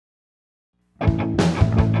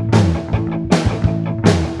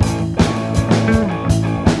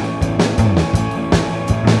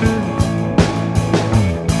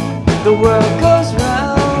The world goes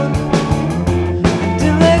round, and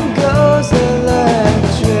Dylan goes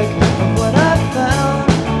electric. From what I found,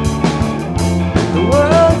 the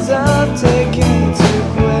world's out taking too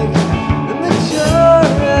quick. The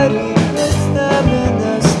majority puts them in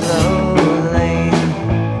the slow lane.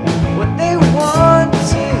 What they want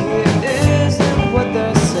to hear isn't what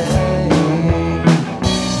they're saying.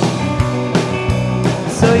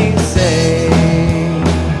 So you say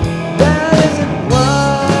that isn't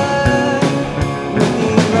what we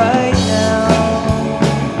need right now.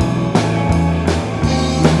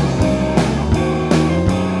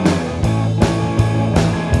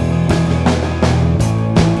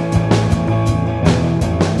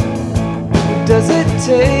 What does it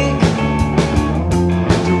take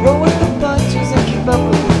to roll with the punches and keep up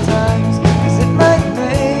with the times? 'Cause it might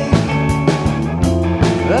make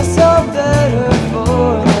us all better for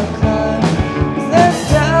the climb. 'Cause they're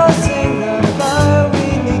dousing the fire, we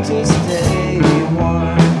need to stay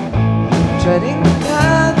warm. Treading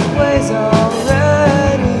pathways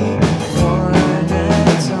already worn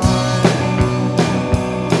and torn.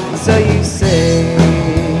 So you say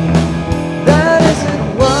that isn't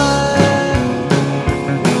what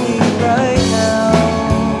we need right now.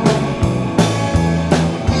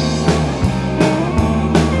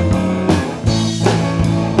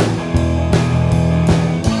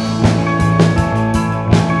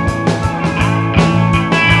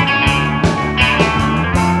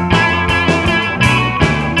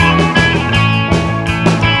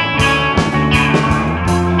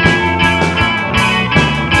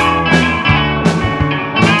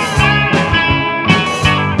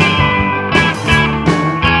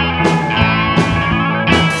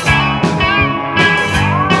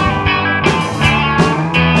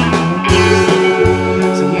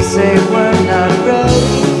 Say we're not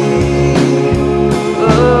ready,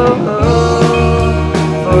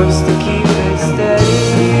 forced to keep it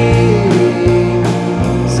steady.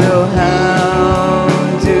 So how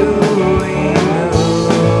do we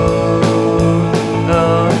move?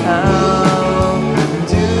 Oh, how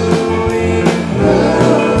do we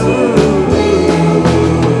move?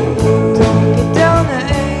 Don't put down the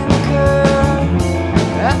anchor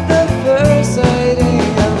at the first sighting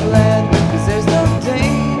of land, 'cause there's no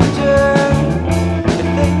danger if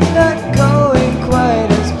things not going quite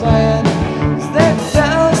as planned. 'Cause they're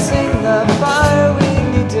dousing the fire, we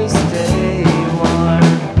need to stay warm.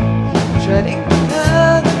 Treading